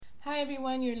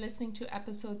everyone, you're listening to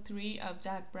episode 3 of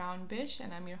That Brown Bish,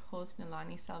 and I'm your host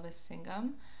Nalani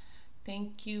Salvasingam.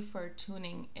 Thank you for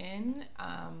tuning in.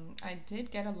 I did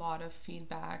get a lot of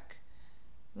feedback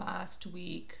last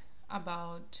week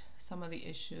about some of the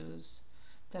issues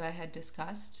that I had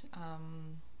discussed.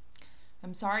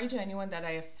 I'm sorry to anyone that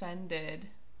I offended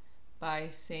by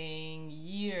saying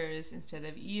years instead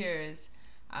of ears.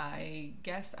 I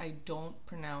guess I don't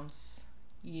pronounce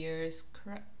years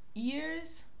correct.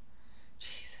 Years?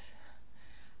 Jesus.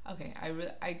 Okay,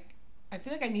 I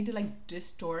feel like I need to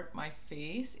distort my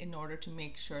face in order to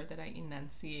make sure that I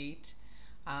enunciate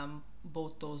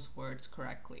both those words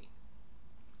correctly.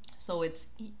 So it's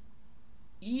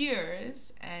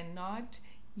ears and not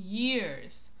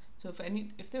years. So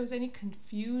if there was any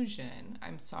confusion,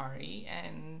 I'm sorry,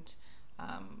 and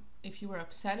if you were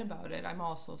upset about it, I'm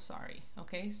also sorry.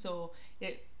 Okay, so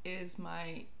it's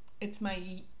my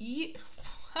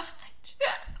what?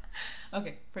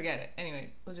 Okay, forget it.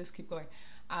 Anyway, we'll just keep going.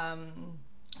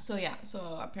 So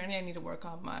apparently I need to work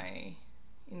on my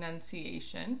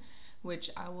enunciation, which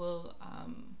I'll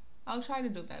try to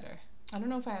do better. I don't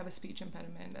know if I have a speech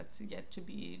impediment. That's yet to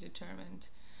be determined.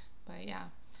 But yeah.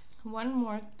 One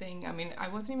more thing. I mean, I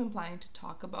wasn't even planning to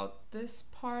talk about this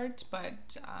part,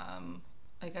 but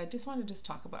I just want to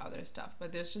talk about other stuff.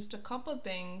 But there's just a couple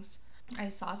things. I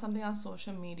saw something on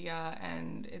social media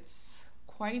and it's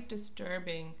quite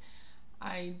disturbing.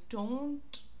 I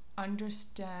don't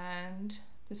understand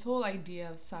this whole idea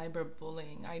of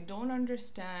cyberbullying. I don't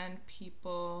understand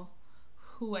people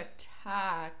who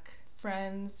attack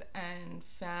friends and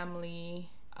family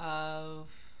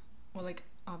of,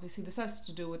 obviously this has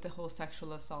to do with the whole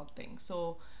sexual assault thing.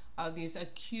 So these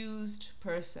accused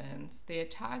persons, they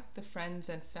attack the friends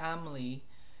and family,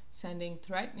 sending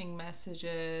threatening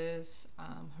messages,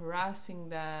 harassing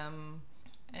them.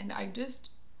 And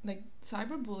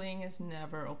cyberbullying is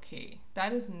never okay.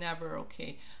 That is never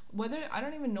okay. I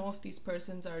don't even know if these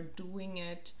persons are doing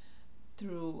it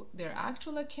through their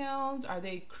actual accounts. Are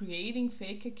they creating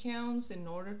fake accounts in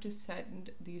order to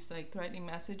send these threatening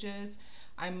messages?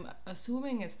 I'm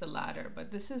assuming it's the latter,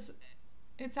 but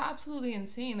it's absolutely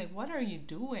insane. What are you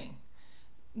doing?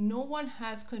 No one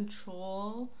has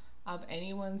control of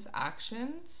anyone's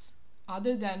actions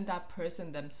other than that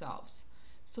person themselves.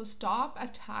 So stop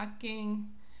attacking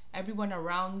everyone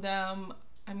around them.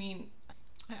 I mean,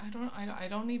 I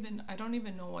don't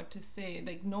even know what to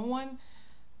say. No one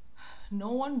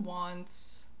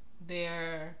wants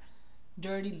their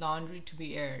dirty laundry to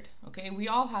be aired. Okay, we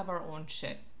all have our own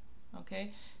shit.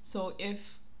 Okay, so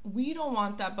if we don't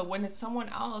want that, but when it's someone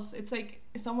else, it's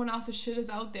someone else's shit is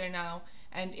out there now,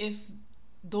 and if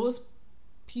those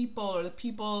people or the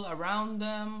people around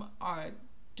them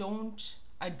don't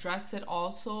address it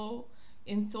also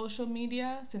in social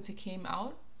media, since it came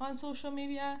out on social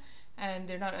media, and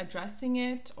they're not addressing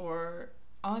it or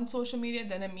on social media,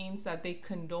 then it means that they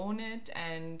condone it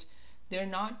and they're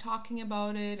not talking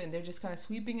about it and they're just kind of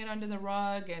sweeping it under the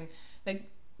rug, and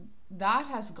that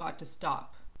has got to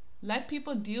stop. Let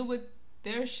people deal with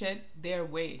their shit their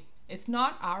way. It's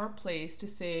not our place to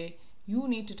say, you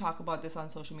need to talk about this on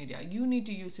social media. You need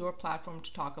to use your platform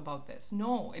to talk about this.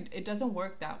 No, it doesn't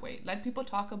work that way. Let people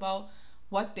talk about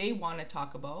what they want to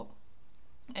talk about.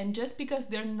 And just because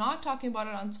they're not talking about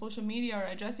it on social media or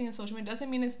addressing it on social media doesn't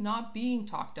mean it's not being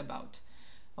talked about.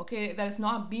 Okay, that it's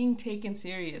not being taken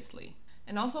seriously.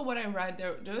 And also what I read,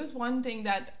 there was one thing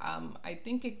that I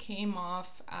think it came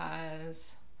off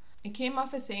as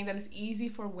saying that it's easy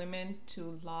for women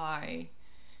to lie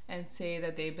and say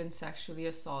that they've been sexually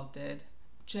assaulted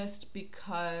just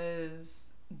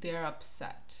because they're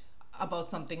upset about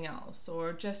something else,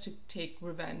 or just to take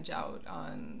revenge out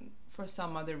on for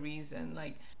some other reason.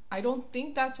 I don't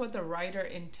think that's what the writer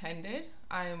intended.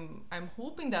 I'm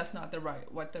hoping that's not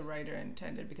what the writer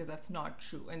intended, because that's not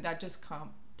true, and that just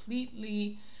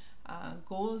completely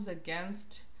goes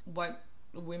against what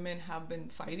women have been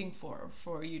fighting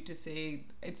for you to say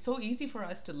it's so easy for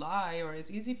us to lie, or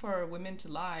it's easy for women to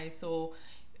lie, so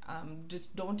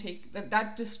just don't take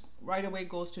that just right away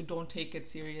goes to don't take it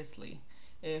seriously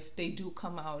if they do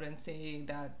come out and say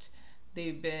that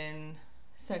they've been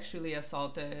sexually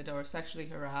assaulted or sexually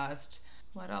harassed.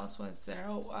 What else was there?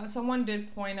 Someone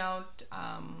did point out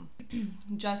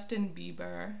Justin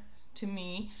Bieber to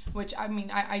me, which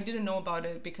I didn't know about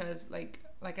it because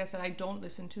like I said, I don't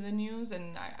listen to the news,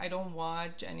 and I don't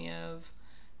watch any of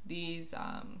these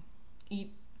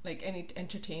any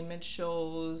entertainment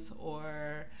shows,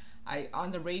 or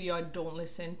on the radio I don't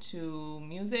listen to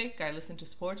music. I listen to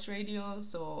sports radio.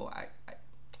 So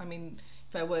I mean,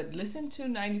 if I would listen to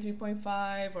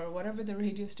 93.5 or whatever the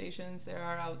radio stations there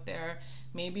are out there,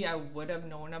 maybe I would have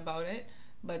known about it.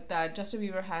 But that Justin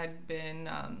Bieber had been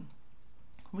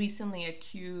recently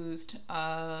accused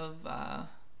of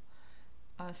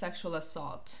sexual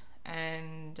assault,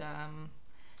 and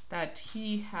that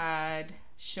he had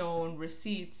shown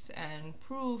receipts and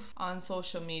proof on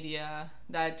social media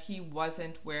that he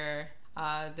wasn't where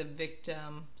the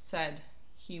victim said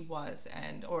he was,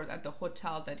 and or at the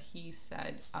hotel that he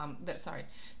said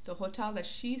the hotel that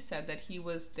she said that he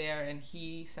was there, and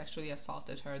he sexually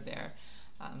assaulted her there.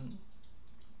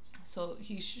 So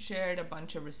he shared a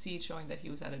bunch of receipts showing that he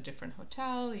was at a different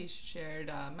hotel. He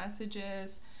shared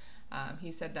messages.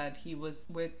 He said that he was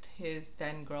with his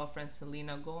then girlfriend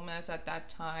Selena Gomez at that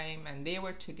time, and they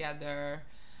were together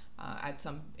at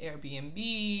some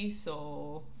Airbnb.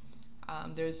 So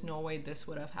there's no way this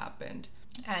would have happened.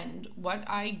 And what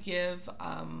I give,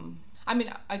 I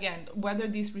mean, again, whether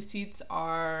these receipts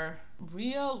are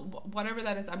real, whatever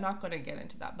that is, I'm not going to get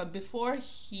into that. But before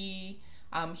he's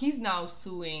now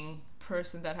suing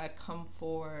person that had come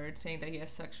forward saying that he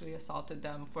has sexually assaulted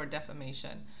them for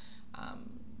defamation.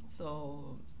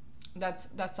 So that's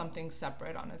something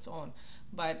separate on its own.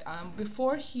 But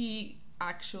before he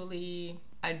actually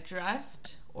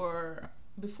addressed, or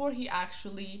before he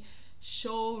actually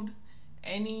showed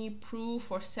any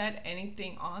proof or said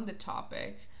anything on the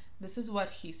topic, this is what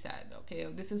he said. Okay,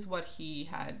 this is what he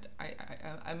had.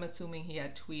 I'm assuming he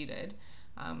had tweeted.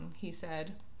 He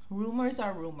said, "Rumors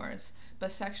are rumors,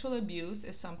 but sexual abuse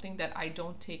is something that I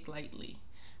don't take lightly.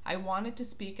 I wanted to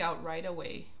speak out right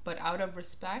away, but out of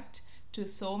respect to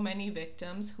so many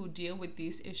victims who deal with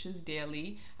these issues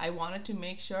daily, I wanted to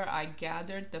make sure I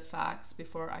gathered the facts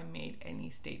before I made any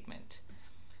statement."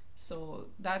 So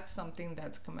that's something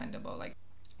that's commendable. Like,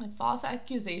 false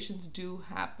accusations do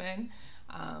happen,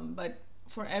 but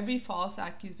for every false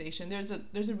accusation,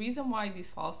 there's a reason why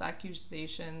these false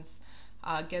accusations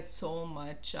get so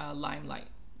much limelight.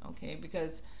 Okay,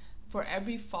 because for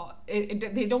every fault,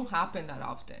 they don't happen that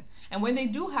often, and when they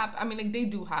do happen, I mean, like, they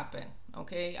do happen.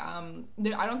 Okay,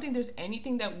 I don't think there's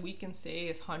anything that we can say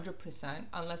is 100%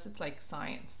 unless it's like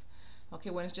science. Okay,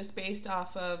 when it's just based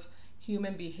off of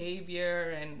human behavior,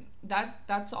 and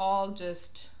that's all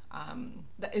just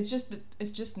it's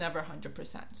just never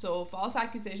 100%. So false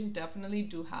accusations definitely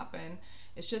do happen.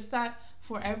 It's just that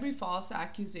for every false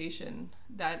accusation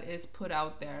that is put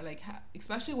out there, like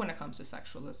especially when it comes to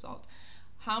sexual assault,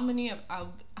 how many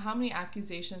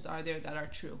accusations are there that are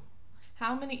true?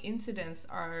 How many incidents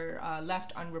are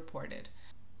left unreported?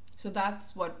 So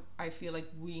that's what I feel like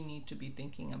we need to be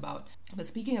thinking about. But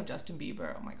speaking of Justin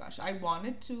Bieber, oh my gosh, I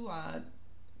wanted to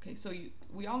okay, so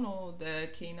we all know the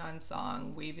Kanan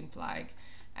song "Waving Flag,"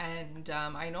 and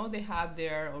I know they have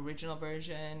their original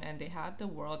version and they have the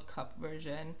World Cup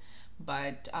version,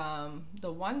 but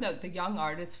the one that the Young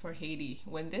Artist for Haiti,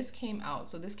 when this came out,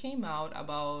 so this came out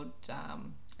about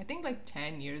I think like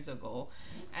 10 years ago,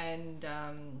 and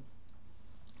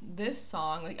this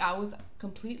song, like, I was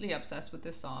completely obsessed with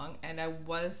this song, and I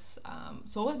was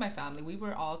so was my family. We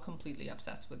were all completely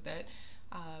obsessed with it.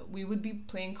 We would be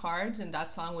playing cards and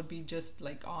that song would be just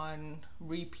like on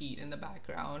repeat in the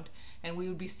background, and we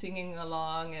would be singing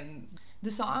along, and the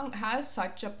song has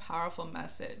such a powerful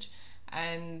message.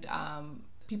 And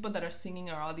people that are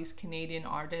singing are all these Canadian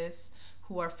artists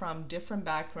who are from different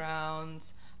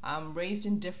backgrounds, raised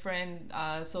in different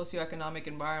socioeconomic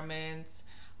environments.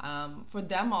 For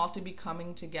them all to be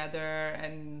coming together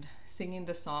and singing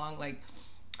the song, like,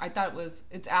 I thought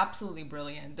it's absolutely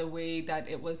brilliant the way that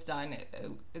it was done.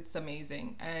 It's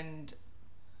amazing, and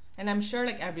I'm sure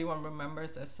like everyone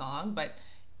remembers the song, but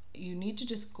you need to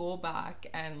just go back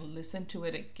and listen to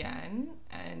it again.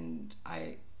 And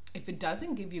if it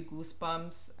doesn't give you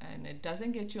goosebumps and it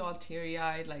doesn't get you all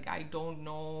teary-eyed, like, I don't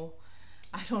know.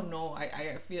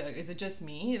 I feel like, is it just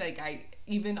me? Like, I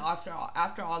even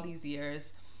after all these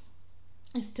years,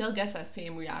 it still gets that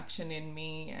same reaction in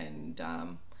me, and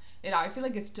I feel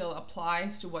like it still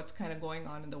applies to what's kind of going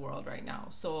on in the world right now.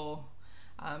 So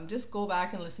just go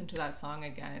back and listen to that song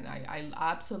again. I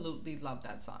absolutely love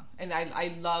that song, and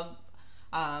I love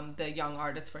the Young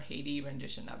Artist for Haiti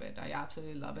rendition of it. I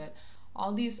absolutely love it.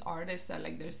 All these artists that,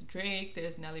 like, there's Drake,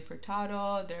 there's Nelly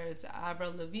Furtado, there's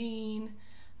Avril Lavigne,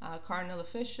 Cardinal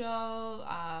Official,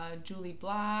 Julie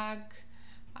Black.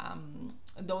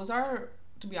 Those are,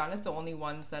 to be honest, the only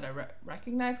ones that I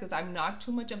recognize, because I'm not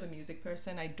too much of a music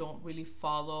person. I don't really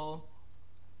follow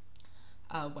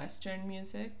Western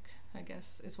music, I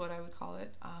guess is what I would call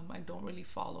it. I don't really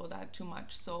follow that too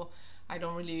much, so I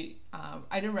don't really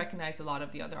I didn't recognize a lot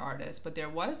of the other artists. But there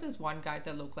was this one guy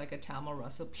that looked like a Tamil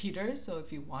Russell Peters, so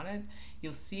if you wanted,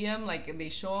 you'll see him, like, they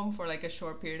show him for like a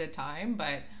short period of time,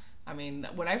 but I mean,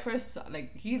 when I first saw,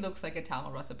 like, he looks like a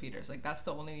Talon Russell Peters. Like, that's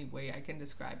the only way I can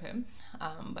describe him.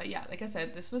 But yeah, like I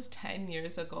said, this was 10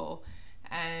 years ago.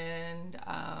 And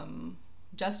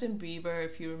Justin Bieber,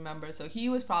 if you remember, so he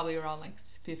was probably around like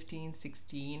 15,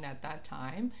 16 at that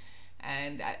time.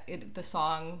 And the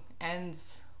song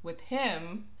ends with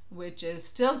him, which is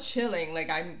still chilling. Like,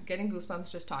 I'm getting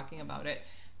goosebumps just talking about it.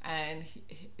 And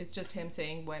it's just him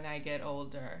saying, when I get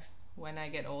older, when I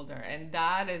get older. And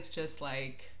that is just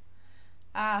like,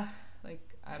 like,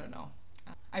 I don't know.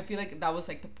 I feel like that was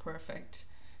like the perfect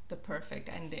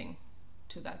ending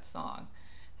to that song.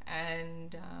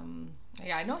 And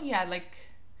yeah, I know he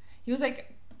was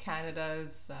like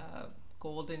Canada's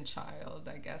golden child,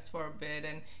 I guess, for a bit,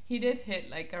 and he did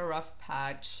hit like a rough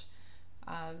patch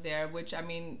there, which I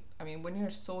mean, when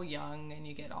you're so young and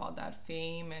you get all that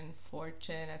fame and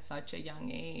fortune at such a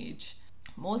young age,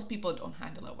 most people don't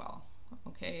handle it well.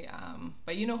 Okay,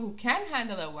 but you know who can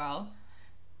handle it well?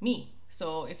 Me.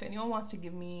 So if anyone wants to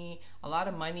give me a lot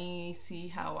of money, see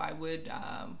how I would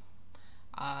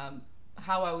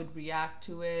react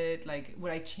to it, like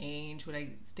would I change, would I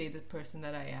stay the person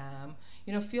that I am,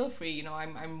 feel free.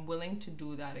 I'm willing to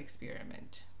do that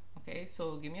experiment. Okay,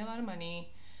 so give me a lot of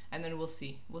money, and then we'll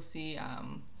see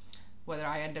whether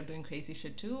I end up doing crazy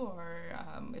shit too, or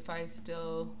if I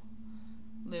still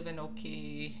live an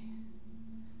okay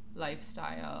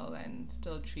lifestyle and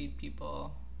still treat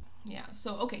people. Yeah,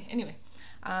 so okay, anyway,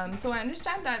 so I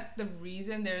understand that the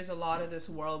reason there's a lot of this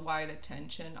worldwide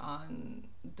attention on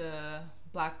the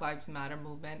Black Lives Matter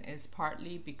movement is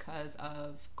partly because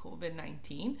of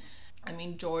COVID-19. I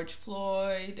mean, George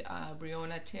Floyd,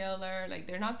 Breonna Taylor, like,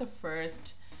 they're not the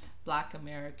first Black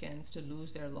Americans to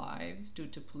lose their lives due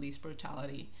to police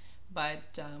brutality. But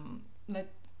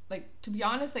to be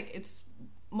honest, like, it's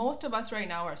most of us right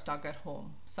now are stuck at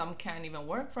home. Some can't even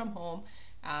work from home.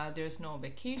 There's no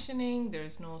vacationing,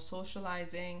 there's no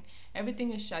socializing,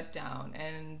 everything is shut down.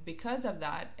 And because of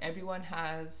that, everyone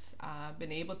has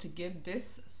been able to give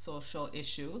this social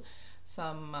issue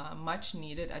some much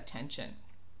needed attention.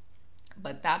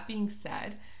 But that being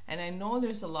said, and I know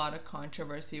there's a lot of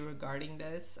controversy regarding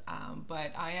this,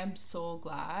 but I am so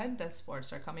glad that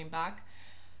sports are coming back.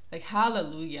 Like,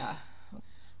 hallelujah.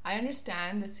 I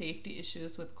understand the safety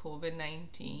issues with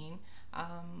COVID-19.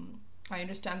 I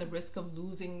understand the risk of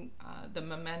losing the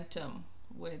momentum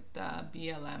with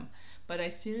BLM, but I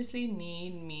seriously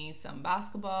need me some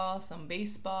basketball, some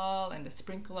baseball, and a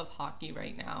sprinkle of hockey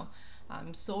right now.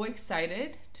 I'm so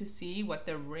excited to see what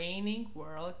the reigning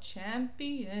world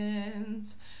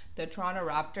champions, the Toronto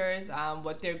Raptors,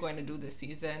 what they're going to do this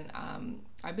season.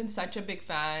 I've been such a big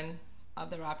fan of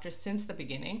the Raptors since the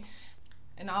beginning.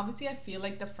 And obviously, I feel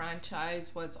like the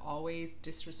franchise was always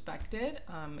disrespected,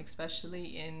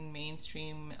 especially in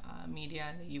mainstream media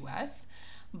in the US.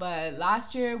 But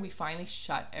last year, we finally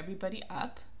shut everybody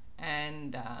up.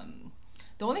 And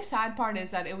the only sad part is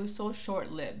that it was so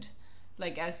short-lived.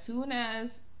 Like, as soon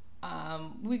as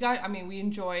we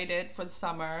enjoyed it for the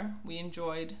summer, we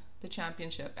enjoyed the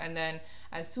championship. And then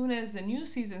as soon as the new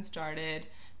season started,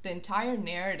 the entire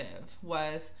narrative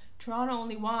was Toronto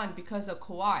only won because of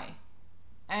Kawhi.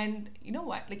 And you know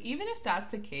what? Like, even if that's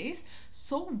the case,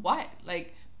 so what?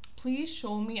 Like, please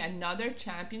show me another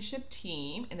championship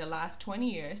team in the last 20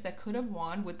 years that could have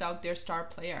won without their star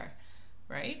player,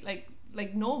 right?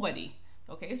 Like nobody.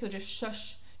 Okay, so just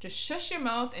shush your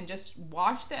mouth and just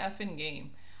watch the effing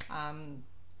game.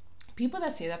 People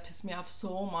that say that piss me off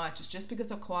so much. It's just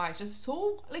because of Kawhi. It's just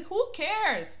so, like, who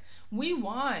cares? We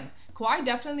won. Kawhi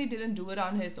definitely didn't do it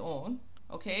on his own.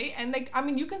 Okay, and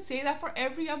you can say that for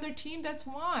every other team that's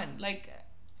won. Like,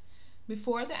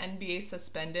 before the NBA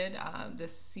suspended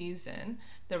this season,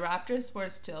 the Raptors were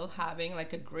still having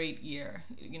like a great year.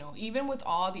 Even with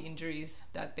all the injuries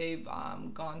that they've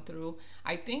gone through.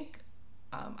 I think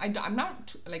I'm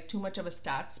not like too much of a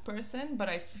stats person, but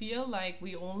I feel like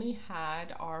we only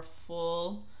had our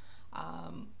full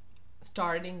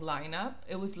starting lineup.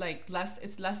 It was like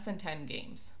it's less than 10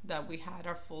 games that we had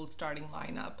our full starting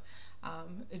lineup.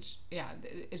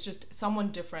 It's just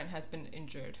someone different has been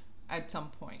injured at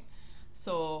some point.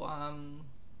 So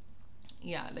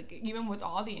like, even with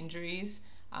all the injuries,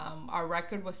 our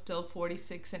record was still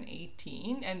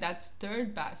 46-18, and that's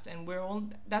third best, and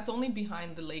that's only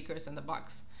behind the Lakers and the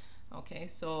Bucks. Okay,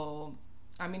 so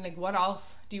like, what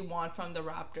else do you want from the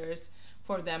Raptors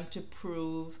for them to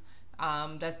prove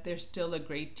that they're still a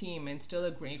great team and still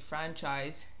a great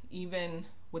franchise even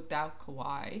without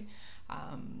Kawhi?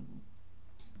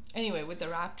 Anyway, with the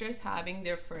Raptors having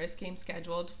their first game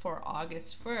scheduled for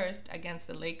August 1st against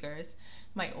the Lakers,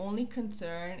 my only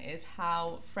concern is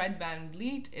how Fred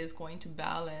VanVleet is going to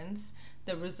balance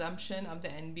the resumption of the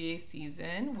NBA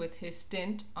season with his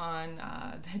stint on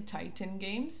the Titan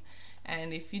games.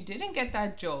 And if you didn't get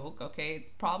that joke, okay,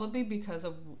 it's probably because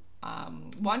of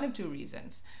one of two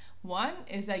reasons. One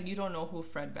is that you don't know who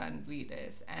Fred VanVleet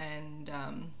is. And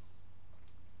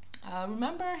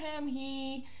remember him?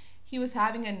 He was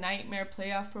having a nightmare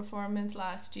playoff performance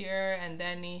last year, and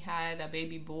then he had a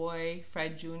baby boy,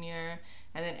 Fred Jr.,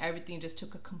 and then everything just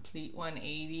took a complete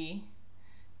 180.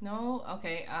 No?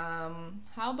 Okay.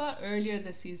 How about earlier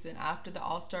this season, after the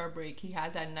All-Star break, he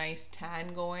had that nice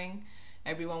tan going.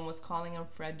 Everyone was calling him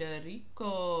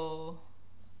Frederico.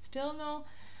 Still no?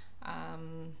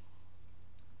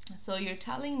 So you're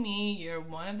telling me you're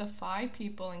one of the 5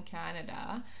 people in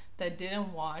Canada that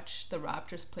didn't watch the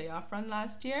Raptors playoff run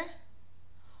last year?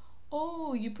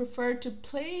 Oh, you prefer to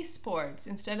play sports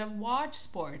instead of watch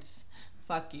sports.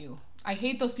 Fuck you. I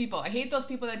hate those people. I hate those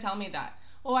people that tell me that.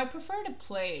 Oh, I prefer to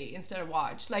play instead of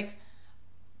watch. Like,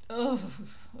 ugh,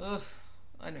 ugh.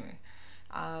 Anyway,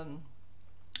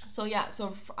 so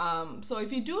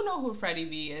if you do know who Freddie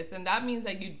V is, then that means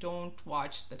that you don't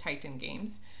watch the Titan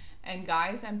games. And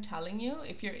guys, I'm telling you,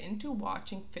 if you're into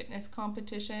watching fitness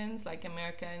competitions like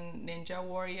American Ninja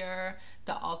Warrior,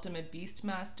 the Ultimate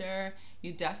Beastmaster,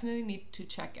 you definitely need to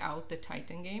check out the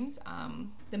Titan games.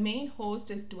 The main host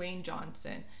is Dwayne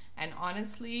Johnson. And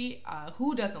honestly,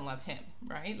 who doesn't love him,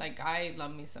 right? Like, I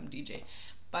love me some DJ.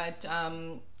 But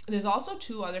there's also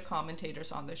 2 other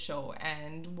commentators on the show.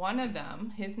 And one of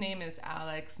them, his name is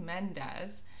Alex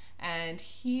Mendez. And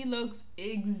he looks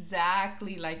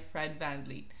exactly like Fred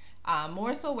VanVleet.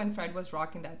 More so when Fred was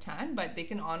rocking that tan, but they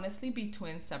can honestly be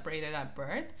twins separated at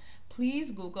birth.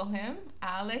 Please Google him,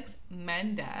 Alex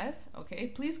Mendez, okay?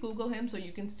 Please Google him so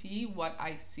you can see what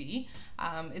I see.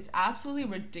 It's absolutely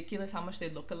ridiculous how much they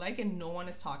look alike, and no one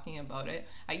is talking about it.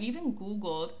 I even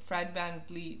Googled Fred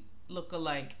VanVleet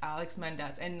look-alike Alex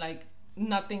Mendez, and like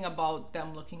nothing about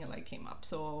them looking alike came up.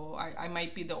 So I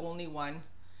might be the only one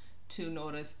to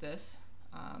notice this.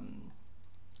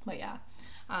 But yeah.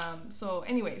 So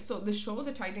anyway, so the show,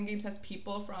 The Titan Games, has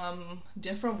people from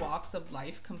different walks of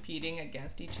life competing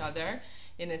against each other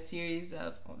in a series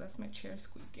of, oh, that's my chair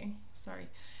squeaking. Sorry.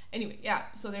 Anyway,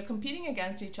 yeah, so they're competing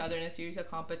against each other in a series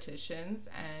of competitions,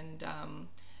 and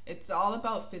it's all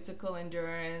about physical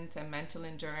endurance and mental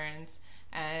endurance.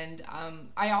 And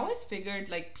I always figured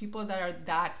like people that are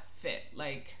that fit,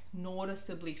 like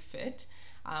noticeably fit,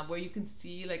 where you can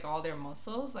see like all their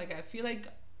muscles, like I feel like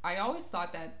I always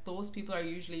thought that those people are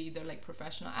usually either like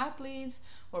professional athletes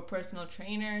or personal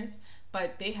trainers,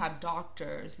 but they have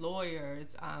doctors,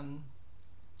 lawyers,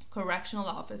 correctional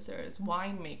officers,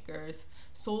 winemakers,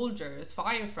 soldiers,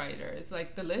 firefighters,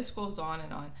 like the list goes on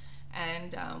and on.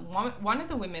 And one of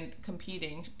the women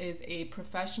competing is a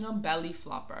professional belly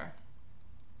flopper.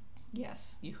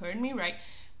 Yes, you heard me right.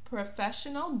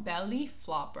 Professional belly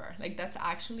flopper. Like, that's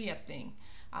actually a thing.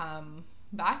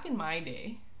 Back in my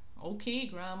day, okay,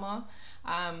 grandma,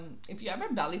 if you ever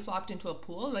belly flopped into a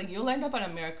pool, like, you'll end up on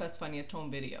America's Funniest Home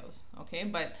Videos, okay?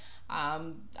 But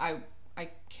I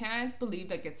can't believe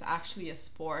like it's actually a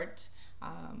sport,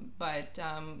 but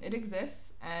it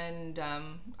exists, and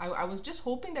I was just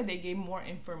hoping that they gave more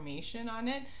information on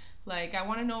it. Like, I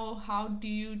want to know, how do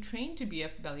you train to be a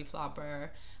belly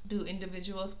flopper? Do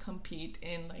individuals compete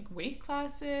in like weight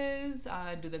classes?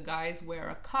 Do the guys wear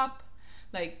a cup?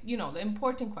 Like, you know, the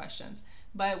important questions.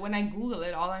 But when I Google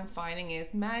it, all I'm finding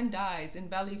is man dies in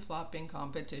belly flopping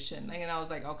competition. Like, and I was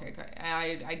like, okay.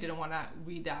 I didn't want to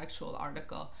read the actual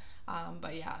article.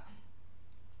 But yeah,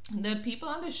 the people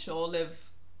on the show live,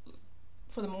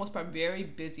 for the most part, very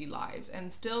busy lives,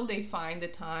 and still they find the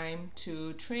time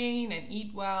to train and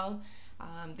eat well.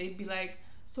 They'd be like,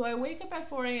 so I wake up at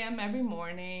 4 a.m. every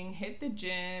morning, hit the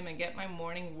gym and get my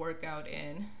morning workout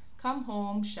in, come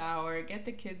home, shower, get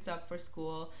the kids up for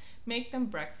school, make them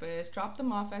breakfast, drop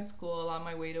them off at school on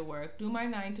my way to work, do my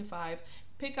 9 to 5,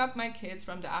 pick up my kids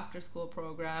from the after school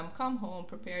program, come home,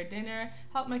 prepare dinner,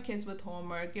 help my kids with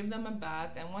homework, give them a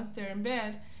bath, and once they're in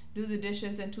bed, do the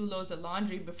dishes and 2 loads of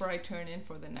laundry before I turn in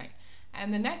for the night.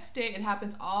 And the next day it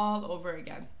happens all over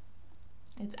again.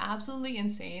 It's absolutely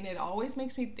insane. It always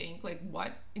makes me think, like,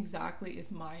 what exactly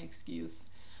is my excuse?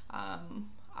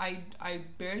 I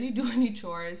barely do any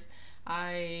chores.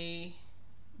 I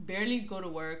barely go to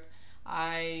work.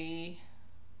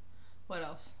 What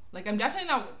else? Like, I'm definitely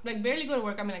not, like, barely go to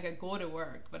work. I mean, like, I go to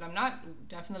work, but I'm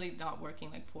definitely not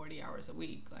working like 40 hours a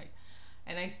week. Like,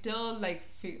 and I still like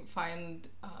find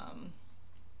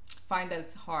that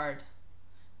it's hard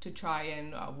to try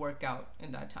and work out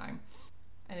in that time.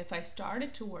 And if I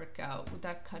started to work out, would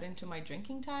that cut into my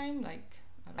drinking time? Like,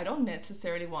 I don't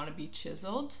necessarily want to be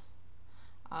chiseled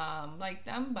like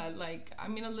them, but like, I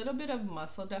mean, a little bit of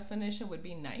muscle definition would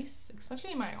be nice,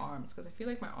 especially in my arms, because I feel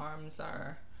like my arms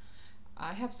are,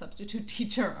 I have substitute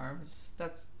teacher arms.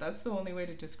 That's the only way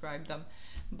to describe them.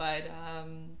 But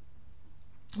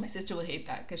my sister will hate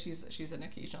that because she's an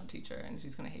occasional teacher, and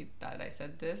she's gonna hate that I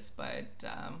said this, but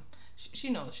she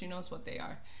knows what they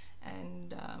are.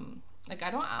 And like,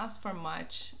 I don't ask for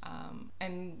much,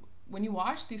 and when you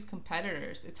watch these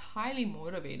competitors, it's highly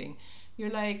motivating.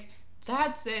 You're like,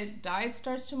 that's it, diet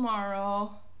starts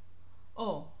tomorrow.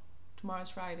 Oh, tomorrow's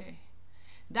Friday.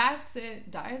 That's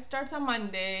it, diet starts on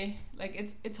Monday.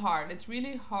 Like, it's hard. It's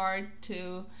really hard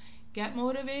to get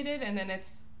motivated, and then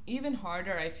it's even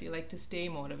harder, I feel like, to stay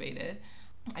motivated.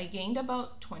 I gained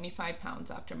about 25 pounds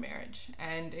after marriage,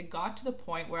 and it got to the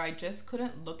point where I just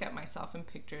couldn't look at myself in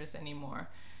pictures anymore.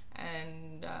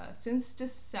 And since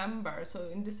December, so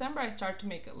in December I started to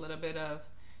make a little bit of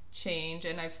change,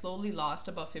 and I've slowly lost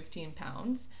about 15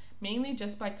 pounds, mainly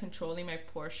just by controlling my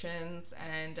portions,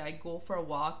 and I go for a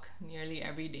walk nearly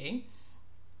every day.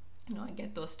 You know, I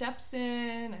get those steps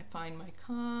in, I find my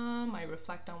calm, I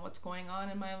reflect on what's going on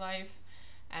in my life.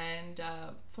 And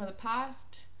for the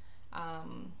past I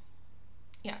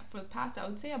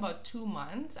would say about 2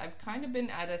 months, I've kind of been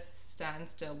at a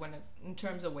standstill in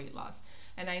terms of weight loss.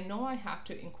 And I know I have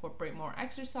to incorporate more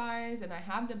exercise, and I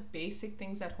have the basic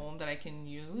things at home that I can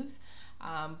use,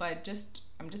 but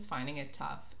I'm just finding it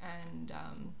tough. And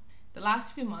the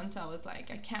last few months I was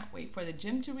like, I can't wait for the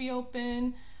gym to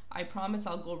reopen. I promise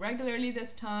I'll go regularly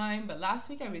this time. But last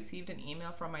week I received an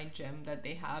email from my gym that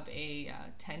they have a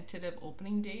tentative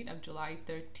opening date of July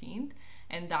 13th.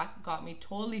 And that got me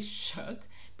totally shook,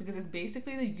 because it's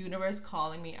basically the universe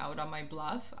calling me out on my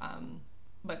bluff.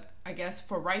 But I guess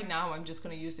for right now, I'm just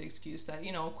going to use the excuse that,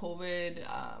 you know, COVID,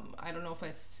 I don't know if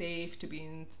it's safe to be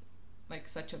in like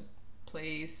such a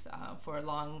place for a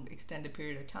long extended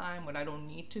period of time, but I don't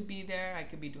need to be there. I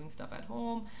could be doing stuff at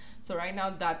home. So right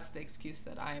now, that's the excuse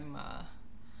that I'm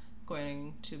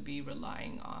going to be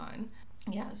relying on.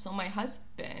 Yeah, so my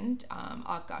husband,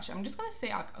 Akash, I'm just gonna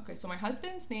say okay, so my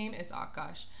husband's name is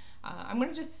Akash. I'm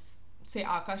gonna just say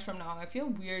Akash from now on. I feel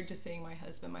weird just saying my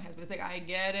husband. It's like, I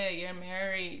get it, you're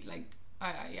married, like,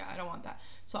 I don't want that.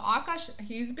 So Akash,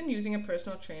 he's been using a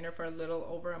personal trainer for a little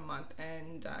over a month,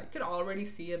 and I could already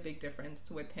see a big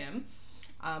difference with him.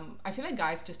 I feel like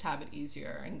guys just have it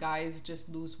easier, and guys just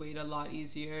lose weight a lot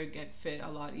easier, get fit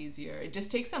a lot easier. It just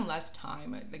takes them less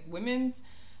time. Like women,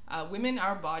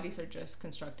 our bodies are just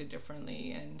constructed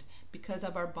differently, and because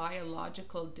of our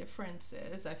biological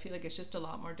differences, I feel like it's just a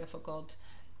lot more difficult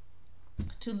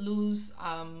to lose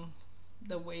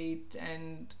the weight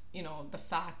and, you know, the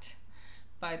fat.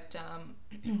 But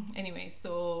anyway,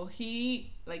 so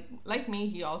he, like me,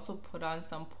 he also put on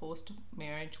some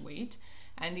post-marriage weight,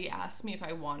 and he asked me if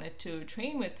I wanted to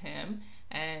train with him,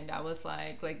 and I was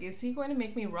like, is he going to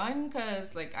make me run?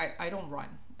 Because like I don't run.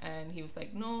 And he was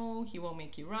like, no, he won't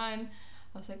make you run.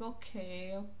 I was like,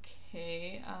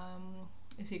 okay.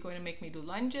 Is he going to make me do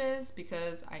lunges?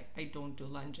 Because I don't do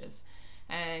lunges.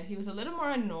 And he was a little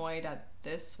more annoyed at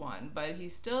this one, but he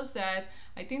still said,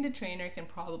 I think the trainer can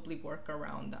probably work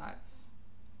around that.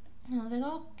 And I was like,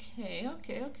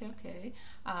 okay.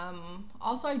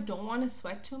 Also, I don't want to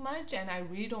sweat too much, and I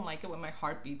really don't like it when my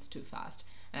heart beats too fast.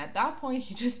 And at that point,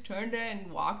 he just turned and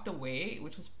walked away,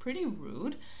 which was pretty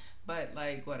rude, but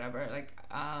like, whatever. Like,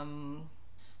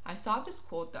 I saw this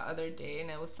quote the other day, and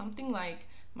it was something like,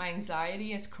 my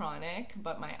anxiety is chronic,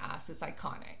 but my ass is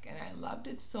iconic. And I loved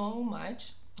it so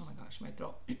much. Oh my gosh, my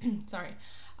throat. Sorry.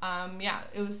 Yeah,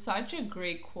 it was such a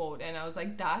great quote. And I was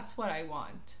like, that's what I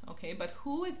want. Okay, but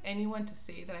who is anyone to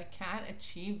say that I can't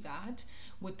achieve that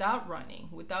without running,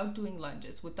 without doing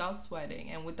lunges, without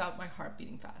sweating, and without my heart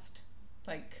beating fast?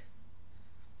 Like,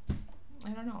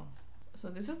 I don't know. So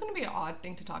this is going to be an odd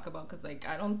thing to talk about, because like,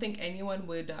 I don't think anyone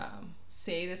would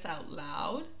say this out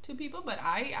loud to people, but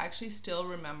I actually still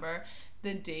remember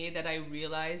the day that I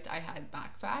realized I had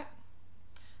back fat.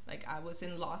 Like, I was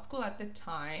in law school at the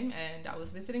time, and I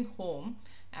was visiting home.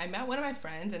 I met one of my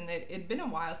friends, and it'd been a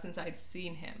while since I'd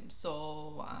seen him.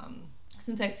 So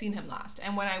since I'd seen him last,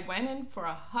 and when I went in for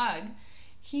a hug,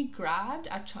 he grabbed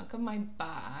a chunk of my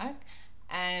back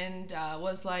and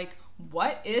was like,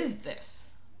 what is this?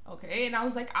 Okay, and I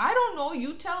was like, I don't know,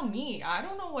 you tell me. I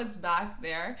don't know what's back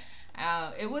there.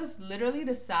 It was literally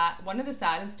one of the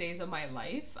saddest days of my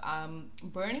life.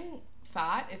 Burning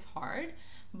fat is hard,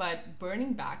 but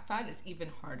burning back fat is even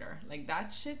harder. Like,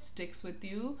 that shit sticks with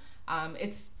you.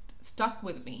 It's stuck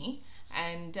with me.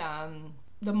 And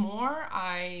the more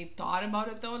I thought about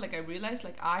it though, like I realized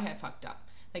like I had fucked up.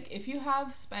 Like if you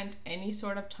have spent any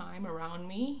sort of time around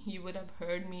me, you would have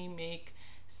heard me make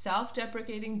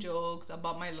self-deprecating jokes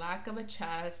about my lack of a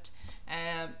chest.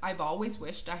 And I've always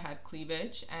wished I had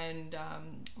cleavage. And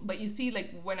but you see,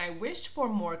 like when I wished for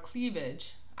more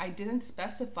cleavage, I didn't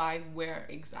specify where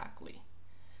exactly.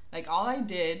 Like all I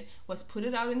did was put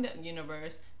it out in the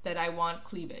universe that I want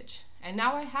cleavage. And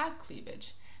now I have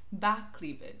cleavage, back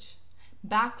cleavage,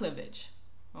 back cleavage,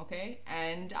 okay?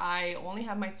 And I only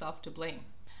have myself to blame.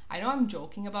 I know I'm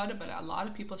joking about it, but a lot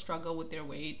of people struggle with their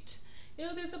weight.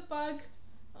 Ew, there's a bug.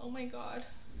 Oh my God.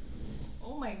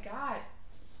 Oh my God.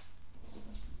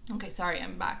 Okay, sorry,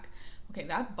 I'm back. Okay,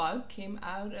 that bug came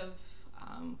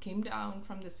came down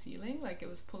from the ceiling like it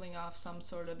was pulling off some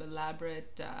sort of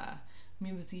elaborate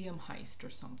museum heist or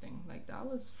something. Like that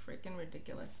was freaking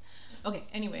ridiculous. Okay,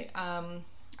 anyway,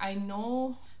 I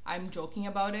know I'm joking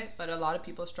about it, but a lot of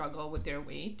people struggle with their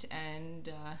weight,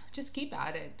 and just keep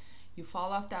at it. You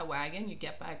fall off that wagon, you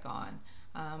get back on.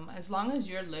 As long as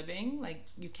you're living, like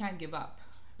you can't give up,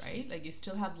 right? Like you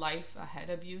still have life ahead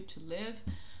of you to live.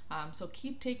 So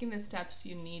keep taking the steps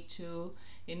you need to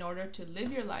in order to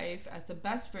live your life as the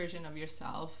best version of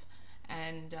yourself.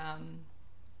 And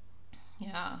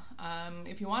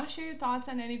if you want to share your thoughts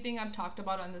on anything I've talked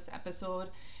about on this episode,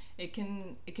 it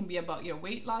can be about your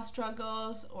weight loss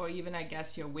struggles, or even I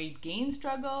guess your weight gain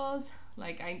struggles.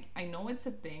 Like I know it's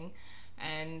a thing,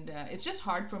 and it's just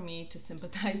hard for me to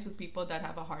sympathize with people that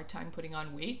have a hard time putting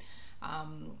on weight.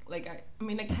 Like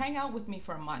hang out with me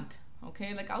for a month.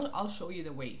 Okay, like I'll show you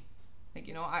the way. Like,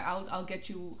 you know, I'll get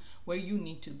you where you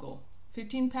need to go.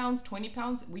 15 pounds, 20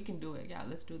 pounds, we can do it. Yeah,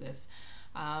 let's do this.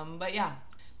 But yeah,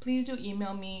 please do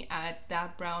email me at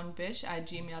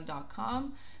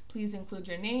thatbrownbish@gmail.com. Please include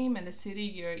your name and the city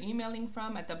you're emailing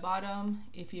from at the bottom.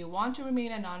 If you want to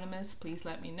remain anonymous, please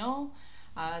let me know.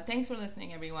 Thanks for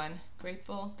listening, everyone.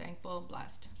 Grateful, thankful,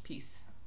 blessed. Peace.